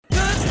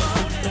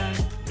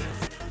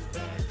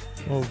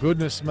Oh,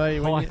 goodness me.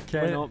 I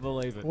cannot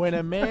believe it. When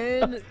a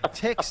man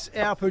texts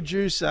our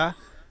producer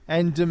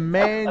and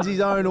demands his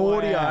own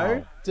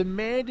audio,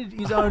 demanded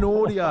his own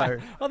audio.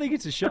 I think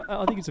it's a show.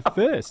 I think it's a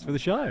first for the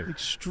show.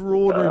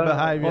 Extraordinary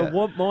behaviour. I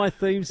want my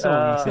theme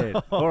song, he said,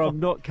 or I'm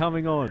not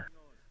coming on.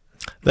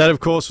 That, of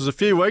course, was a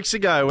few weeks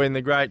ago when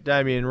the great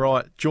Damien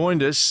Wright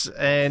joined us,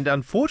 and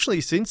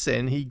unfortunately since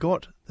then he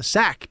got the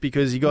sack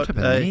because he got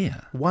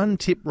one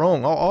tip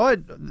wrong.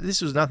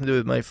 This was nothing to do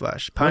with me,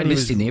 Flash. I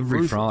listen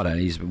every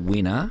Friday. He's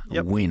winner,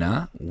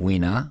 winner,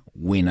 winner,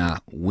 winner,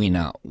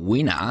 winner,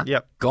 winner.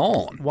 Yep.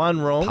 Gone.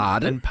 One wrong.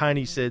 Pardon? And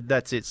Paney said,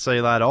 that's it, see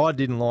you later. I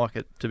didn't like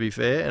it, to be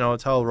fair, and I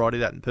told Roddy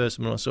that in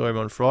person when I saw him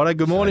on Friday.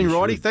 Good morning,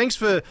 Roddy. Thanks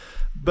for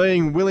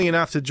being willing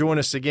enough to join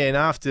us again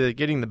after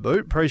getting the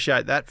boot.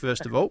 Appreciate that,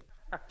 first of all.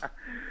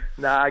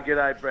 Nah,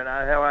 g'day,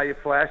 Breno. How are you,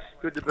 Flash?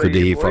 Good to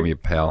hear from you,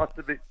 pal.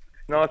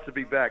 Nice to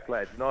be back,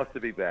 lads. Nice to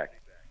be back.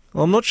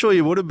 Well, I'm not sure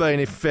you would have been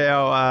if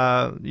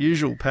our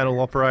usual panel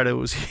operator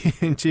was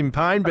in Tim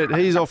Payne, but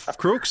he's off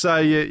crook, so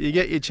you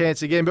get your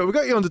chance again. But we've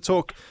got you on to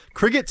talk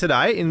cricket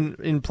today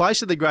in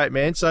place of the great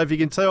man, so if you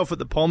can tee off at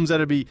the Poms,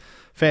 that'd be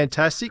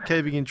fantastic,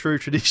 keeping in true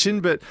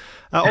tradition. But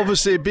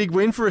obviously a big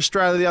win for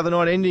Australia the other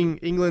night, ending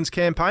England's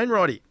campaign,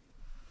 Roddy.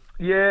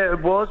 Yeah,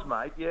 it was,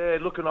 mate. Yeah,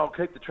 look, and I'll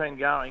keep the trend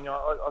going.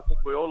 I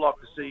think we all like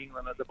to see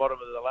England at the bottom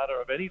of the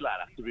ladder, of any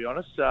ladder, to be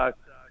honest. So,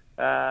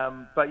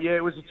 but yeah,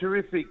 it was a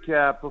terrific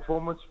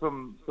performance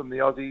from the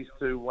Aussies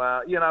to,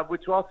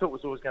 which I thought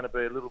was always going to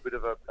be a little bit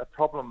of a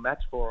problem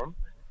match for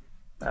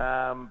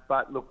them.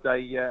 But look,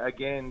 they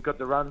again got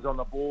the runs on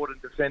the board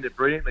and defended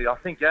brilliantly. I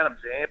think Adam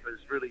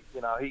Zampa's really,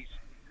 he's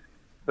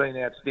been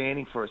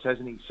outstanding for us,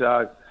 hasn't he?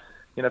 So,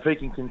 if he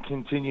can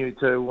continue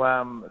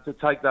to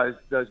take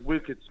those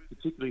wickets,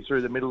 particularly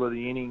through the middle of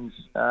the innings,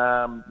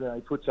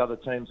 he puts other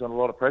teams on a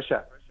lot of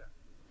pressure.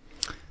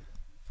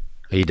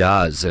 He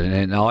does,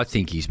 and I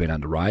think he's been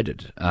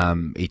underrated.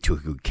 He took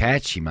a good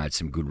catch, he made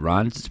some good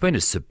runs. It's been a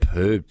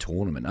superb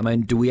tournament. I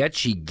mean, do we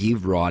actually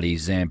give Righty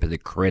Zampa the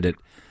credit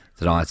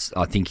that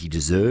I think he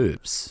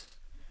deserves?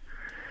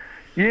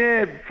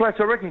 Yeah, Flash,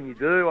 I reckon you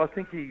do. I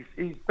think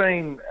he's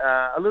been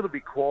a little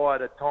bit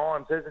quiet at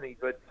times, hasn't he?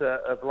 But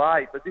of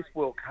late, but this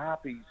World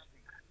Cup, he's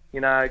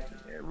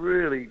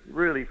really,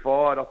 really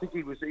fired. I think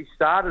he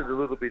started a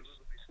little bit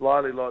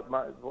slowly, like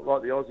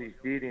the Aussies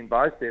did in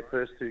both their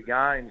first two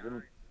games,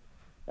 and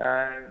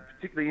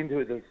particularly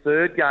into the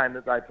third game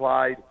that they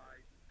played,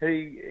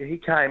 he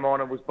came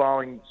on and was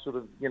bowling sort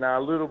of a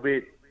little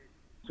bit.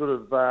 Sort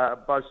of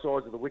both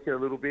sides of the wicket a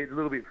little bit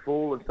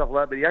full and stuff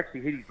like that. But he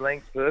actually hit his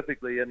length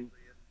perfectly and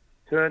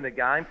turned the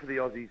game for the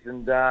Aussies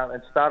and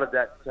started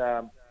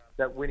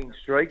that winning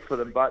streak for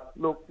them. But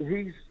look,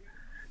 he's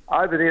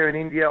over there in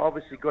India.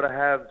 Obviously, got to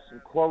have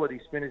some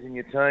quality spinners in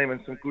your team and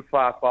some good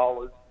fast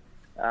bowlers.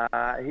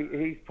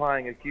 He's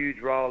playing a huge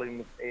role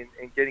in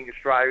getting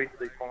Australia into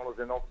these finals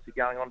and obviously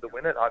going on to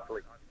win it,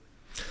 hopefully.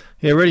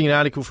 Yeah, reading an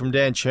article from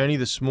Dan Cherney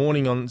this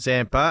morning on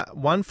Zampa.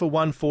 1 for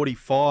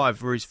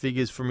 145 were his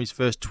figures from his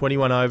first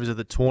 21 overs of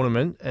the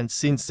tournament, and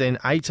since then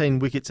 18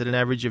 wickets at an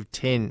average of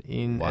 10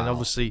 and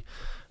obviously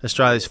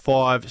Australia's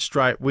 5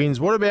 straight wins.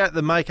 What about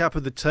the makeup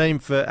of the team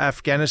for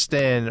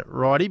Afghanistan,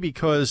 Righty?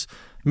 Because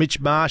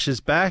Mitch Marsh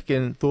is back,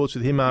 and thoughts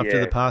with him after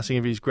the passing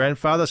of his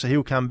grandfather, so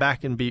he'll come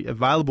back and be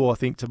available, I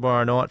think,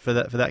 tomorrow night for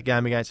that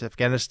game against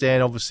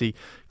Afghanistan. Obviously,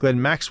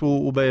 Glenn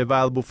Maxwell will be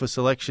available for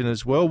selection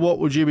as well. What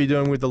would you be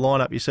doing with the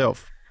lineup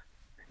yourself?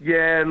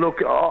 Yeah, look,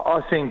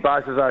 I think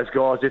both of those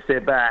guys, if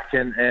they're back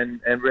and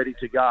ready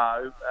to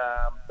go,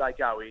 they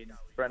go in.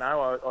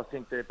 Breno, I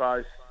think they're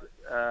both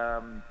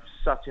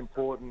such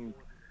important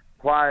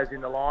players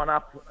in the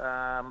lineup.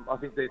 I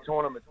think their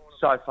tournament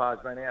so far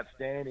has been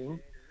outstanding.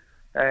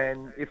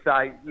 And if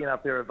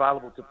they're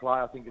available to play,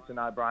 I think it's a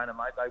no-brainer,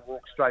 mate. They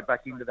walk straight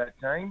back into that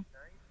team.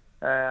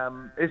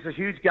 It's a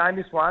huge game,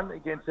 this one,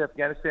 against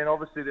Afghanistan.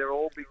 Obviously, they're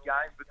all big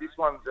games, but this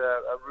one's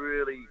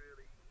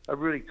a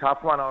really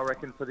tough one, I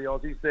reckon, for the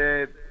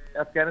Aussies.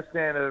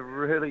 Afghanistan are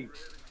really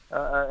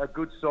a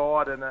good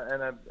side and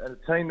a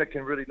team that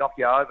can really knock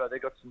you over.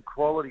 They've got some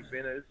quality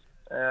spinners,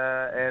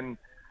 and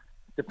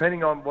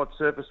depending on what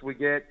surface we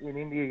get in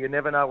India, you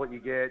never know what you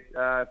get.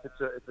 If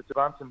it's a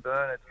bunch and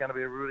burn, it's going to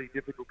be a really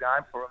difficult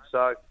game for them.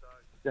 So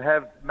to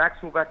have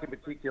Maxwell back in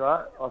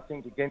particular, I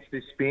think against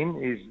this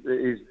spin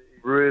is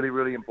really,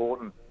 really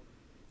important.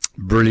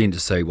 Brilliant to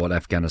see what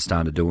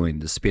Afghanistan are doing.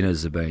 The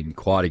spinners have been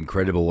quite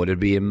incredible. It'd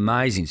be an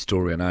amazing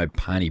story. I know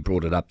Paney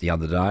brought it up the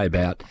other day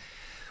about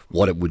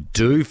what it would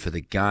do for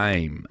the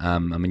game. I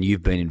mean,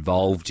 you've been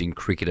involved in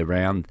cricket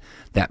around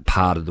that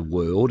part of the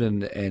world,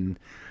 and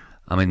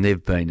I mean,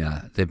 they've been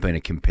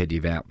a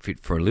competitive outfit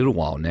for a little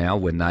while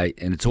now. And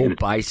it's all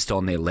based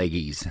on their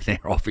leggies and their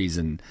offies,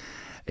 and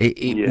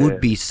it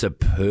would be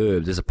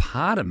superb. There's a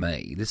part of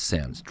me, this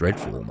sounds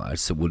dreadful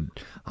almost,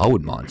 I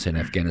wouldn't mind seeing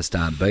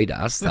Afghanistan beat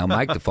us. They'll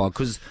make the fight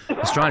because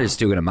Australia's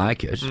still going to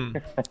make it.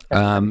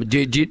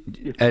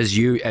 As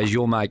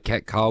your mate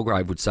Cat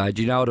Colegrave would say,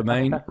 do you know what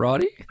I mean,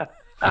 Righty?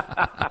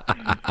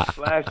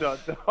 Flash,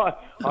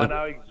 I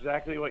know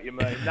exactly what you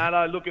mean.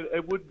 No, look,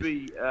 it would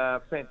be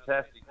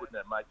fantastic, wouldn't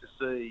it, mate, to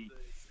see,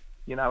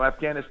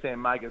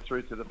 Afghanistan make it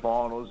through to the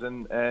finals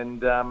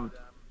and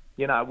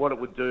what it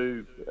would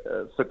do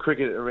for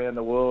cricket around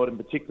the world and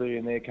particularly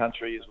in their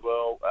country as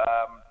well.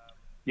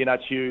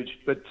 It's huge.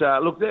 But,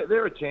 look,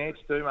 they're a chance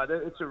too, mate.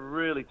 It's a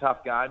really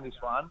tough game, this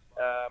one.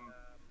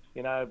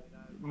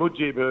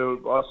 Mujib,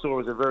 who I saw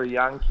as a very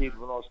young kid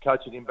when I was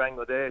coaching in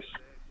Bangladesh,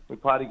 we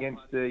played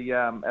against the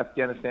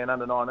Afghanistan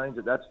under-19s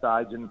at that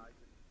stage, and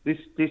this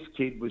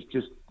kid was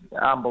just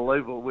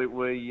unbelievable.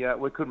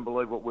 We couldn't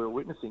believe what we were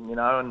witnessing,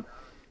 and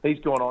he's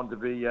gone on to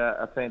be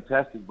a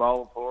fantastic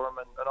bowler for him,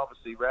 and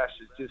obviously Rash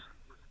is just,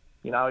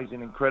 he's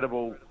an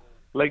incredible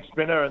leg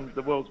spinner and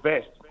the world's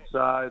best.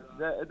 So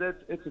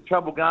it's a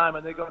trouble game,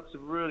 and they've got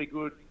some really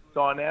good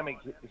dynamic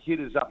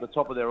hitters up the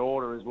top of their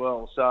order as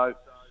well. So,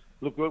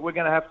 look, we're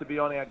going to have to be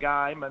on our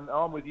game, and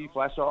I'm with you,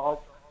 Flash.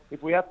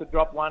 If we have to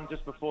drop one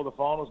just before the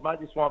finals, mate,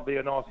 this might be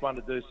a nice one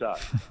to do so.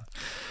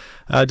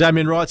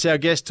 Damien Wright's our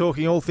guest,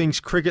 talking all things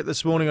cricket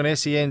this morning on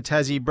SEN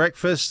Tassie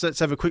Breakfast. Let's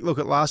have a quick look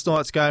at last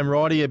night's game,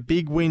 Righty. A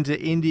big win to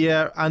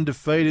India,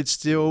 undefeated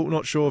still.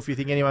 Not sure if you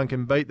think anyone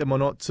can beat them or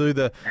not to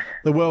the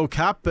World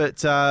Cup, but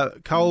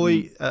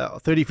Kohli,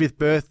 35th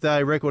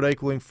birthday, record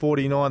equalling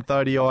 49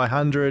 30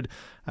 100.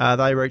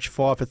 They reached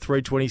 5 for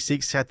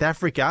 326. South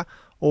Africa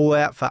all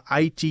out for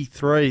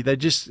 83.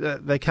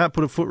 They can't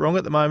put a foot wrong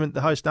at the moment,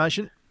 the host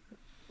nation.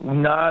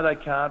 No, they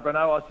can't,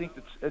 Bruno. I think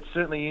it's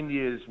certainly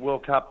India's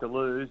World Cup to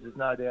lose. There's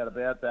no doubt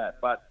about that.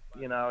 But,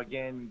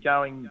 again,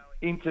 going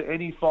into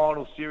any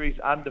final series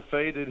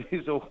undefeated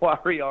is a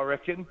worry, I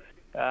reckon.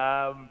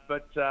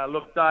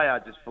 Look, they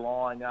are just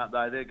flying, aren't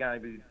they? They're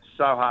going to be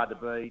so hard to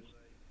beat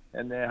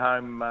in their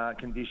home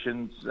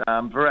conditions.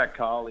 Virat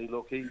Kohli,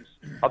 look,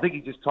 I think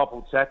he just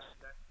toppled Sats,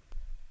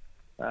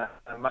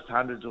 much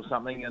hundreds or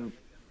something, and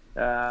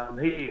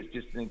he is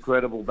just an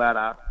incredible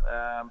batter.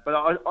 But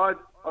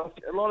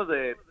a lot of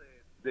their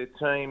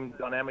team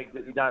dynamic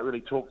that you don't really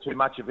talk too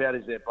much about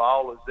is their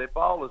bowlers. Their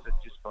bowlers are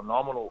just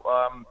phenomenal.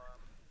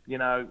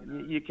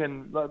 You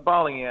can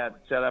bowling out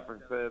South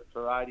Africa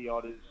for 80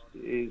 odd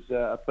is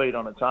a feat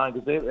on its own,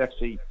 because they're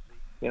actually,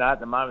 at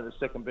the moment, the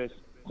second best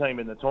team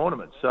in the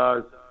tournament.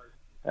 So,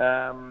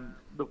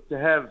 look, to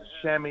have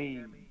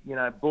Shami,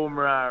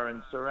 Bumrah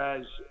and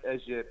Siraj as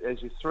your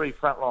three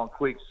frontline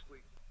quicks,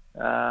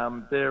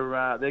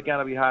 they're going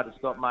to be hard to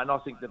stop, mate. And I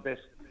think the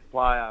best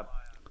player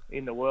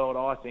in the world,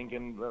 I think,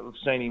 and we've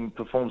seen him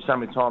perform so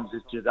many times,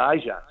 is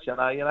Jadeja.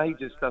 He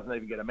just doesn't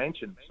even get a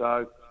mention.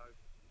 So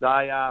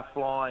they are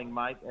flying,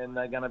 mate, and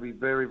they're going to be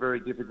very, very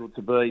difficult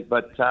to beat.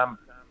 But,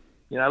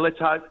 let's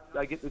hope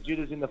they get the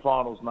jitters in the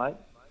finals, mate.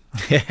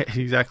 Yeah,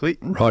 exactly.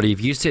 Righty,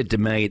 if you said to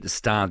me at the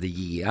start of the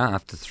year,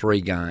 after 3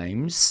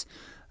 games,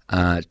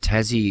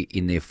 Tassie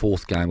in their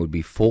 4th game would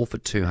be 4 for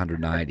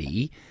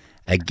 280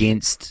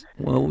 against,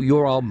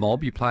 your old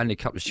mob. You're playing a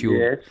couple of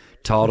Shield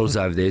titles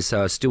over there,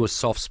 so still a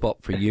soft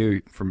spot for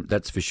you,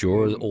 that's for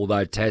sure,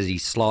 although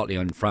Tassie's slightly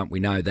on front, we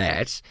know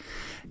that.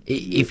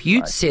 If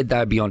you'd said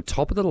they'd be on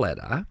top of the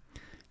ladder,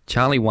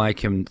 Charlie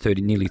Wakeham,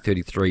 nearly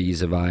 33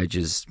 years of age,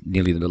 is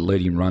nearly the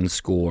leading run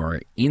scorer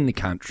in the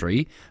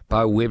country.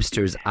 Bo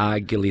Webster is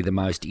arguably the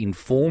most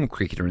informed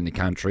cricketer in the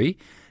country.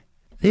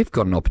 They've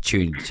got an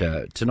opportunity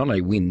to not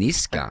only win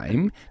this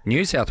game,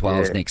 New South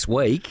Wales next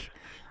week.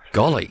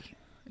 Golly,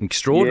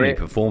 extraordinary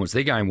performance.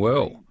 They're going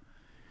well.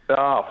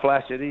 Oh,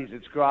 Flash, it is.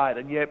 It's great.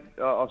 And,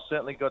 I've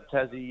certainly got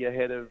Tassie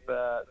ahead of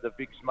the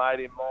Vic's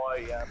mate in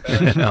my...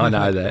 I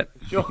know that.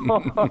 Sure.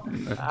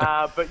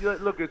 But,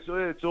 look,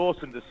 it's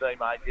awesome to see,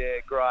 mate.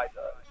 Yeah, great.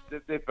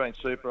 They've been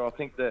super. I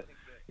think that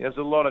there's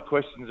a lot of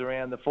questions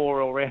around the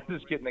 4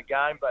 all-rounders getting the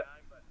game. But,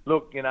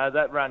 look,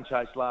 that run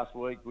chase last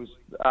week was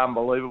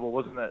unbelievable,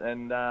 wasn't it?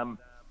 And,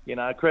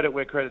 credit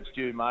where credit's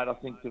due, mate. I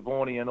think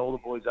Devorny and all the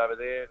boys over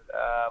there,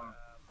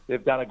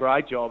 they've done a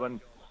great job.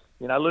 And,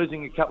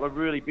 losing a couple of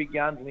really big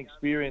guns and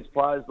experienced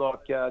players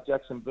like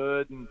Jackson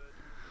Bird and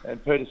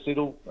Peter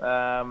Siddle.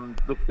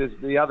 Look,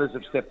 the others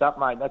have stepped up,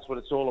 mate. That's what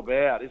it's all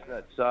about, isn't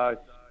it? So,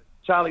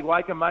 Charlie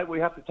Wakeham, mate,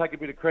 we have to take a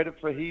bit of credit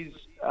for his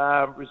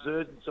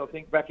resurgence, I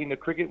think, back into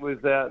cricket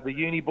with the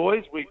uni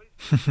boys. We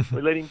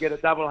let him get a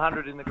double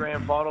 100 in the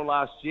grand final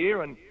last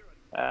year, and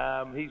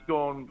he's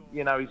gone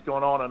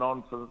on and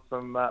on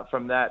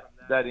from that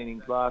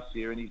innings last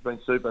year, and he's been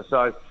super.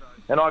 So,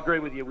 and I agree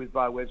with you with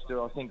Bo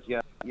Webster. I think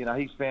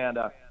he's found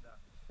a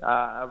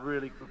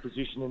really good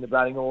position in the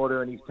batting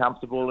order, and he's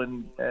comfortable,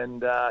 and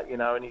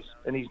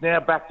he's now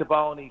back to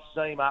bowling his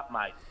seam up,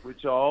 mate,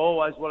 which I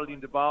always wanted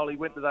him to bowl. He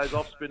went to those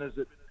off spinners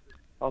that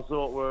I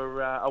thought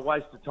were a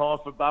waste of time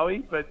for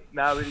Bowie, but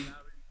no,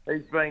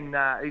 he's been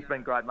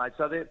great, mate.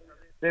 So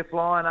they're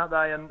flying, aren't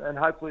they? And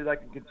hopefully they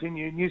can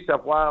continue. New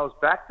South Wales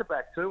back to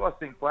back too, I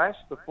think, Flash,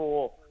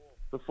 before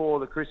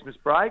the Christmas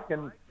break,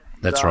 and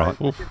that's right.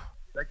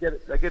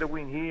 They get a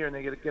win here, and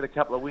they get a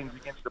couple of wins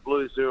against the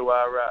Blues, who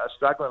are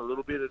struggling a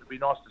little bit. It'd be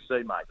nice to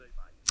see, mate.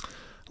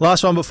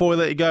 Last one before we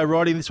let you go,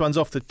 Roddy. This one's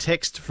off the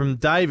text from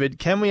David.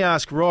 Can we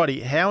ask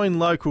Roddy, how in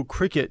local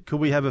cricket could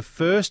we have a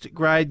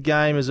first-grade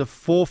game as a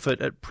forfeit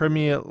at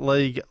Premier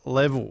League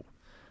level?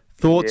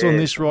 Thoughts on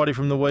this, Roddy,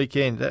 from the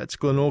weekend? That's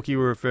Glenorchy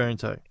we're referring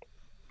to.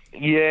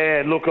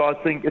 Yeah, look, I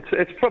think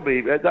it's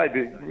probably they'd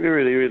be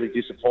really, really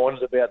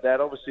disappointed about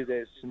that. Obviously,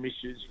 there's some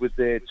issues with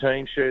their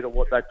team sheet or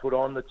what they put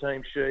on the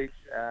team sheet,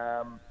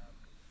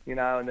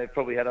 and they've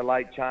probably had a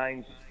late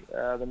change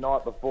the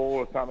night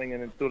before or something,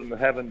 and sort of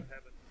haven't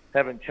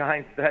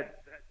changed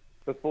that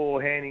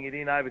before handing it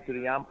in over to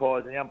the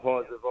umpires. And the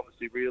umpires have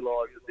obviously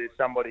realised that there's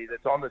somebody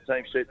that's on the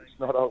team sheet that's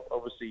not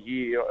obviously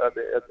here at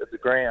the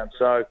ground.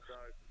 So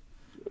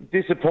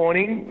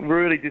disappointing,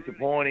 really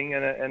disappointing,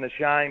 and a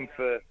shame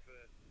for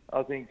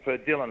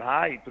Dylan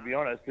Hay, to be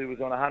honest, who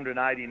was on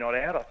 180 not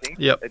out, I think,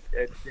 Yep. at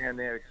down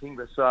there at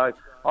Kingler. So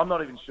I'm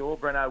not even sure,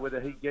 Breno, whether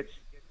he gets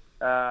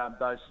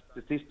those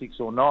statistics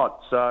or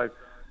not. So,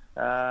 it's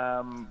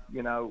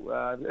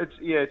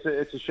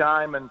a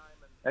shame and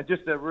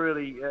just a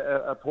really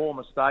a poor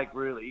mistake,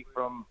 really,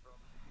 from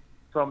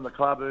the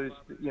club who's,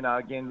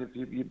 again, if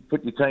you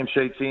put your team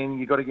sheets in,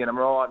 you've got to get them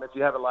right. And if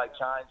you have a late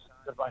change,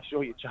 make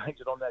sure you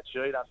change it on that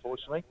sheet,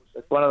 unfortunately.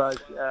 It's one of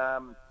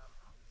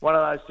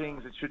those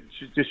things that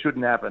just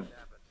shouldn't happen.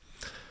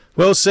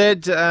 Well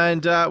said,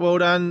 and well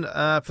done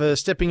for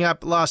stepping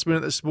up last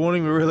minute this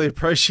morning. We really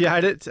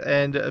appreciate it,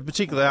 and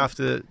particularly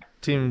after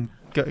Tim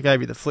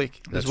gave you the flick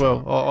as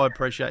well. Right. I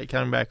appreciate you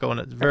coming back on.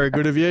 It's very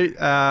good of you.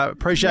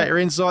 Appreciate your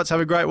insights. Have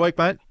a great week,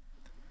 mate.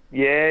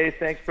 Yeah,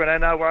 thanks,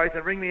 Breno. No worries.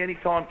 And ring me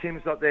anytime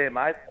Tim's not there,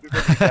 mate.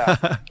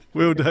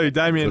 Will do.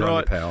 Damien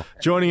Wright pal.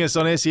 Joining us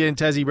on SEN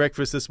Tassie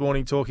Breakfast this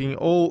morning, talking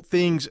all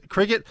things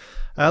cricket.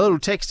 A little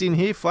text in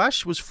here,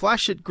 Flash. Was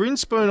Flash at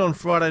Grinspoon on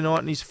Friday night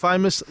in his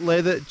famous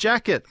leather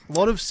jacket. A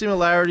lot of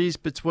similarities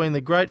between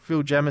the great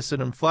Phil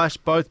Jamieson and Flash,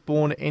 both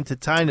born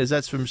entertainers.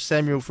 That's from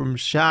Samuel from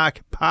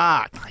Shark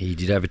Park. He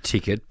did have a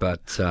ticket,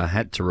 but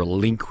had to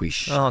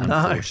relinquish,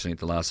 unfortunately, at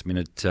the last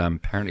minute.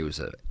 Apparently it was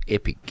an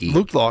epic gig.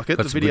 Looked like it.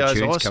 Got the some videos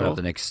good tunes I saw. coming up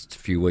the next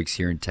few weeks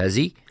here in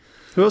Tassie.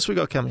 Who else we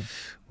got coming?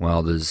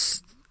 Well,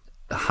 there's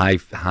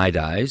Hay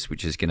Days,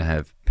 which is going to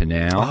have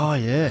Pinau. Oh,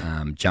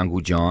 yeah.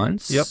 Jungle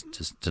Giants, Yep.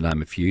 just to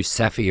name a few.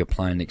 Safi are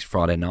playing next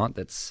Friday night.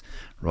 That's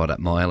right up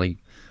my alley.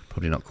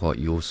 Probably not quite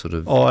your sort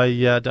of I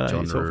don't know genre.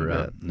 what you're talking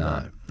about.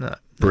 No. No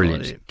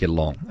Brilliant. idea. Get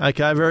along.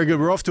 Okay, very good.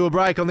 We're off to a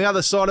break. On the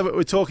other side of it,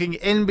 we're talking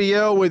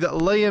NBL with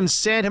Liam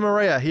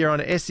Santamaria here on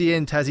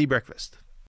SEN Tassie Breakfast.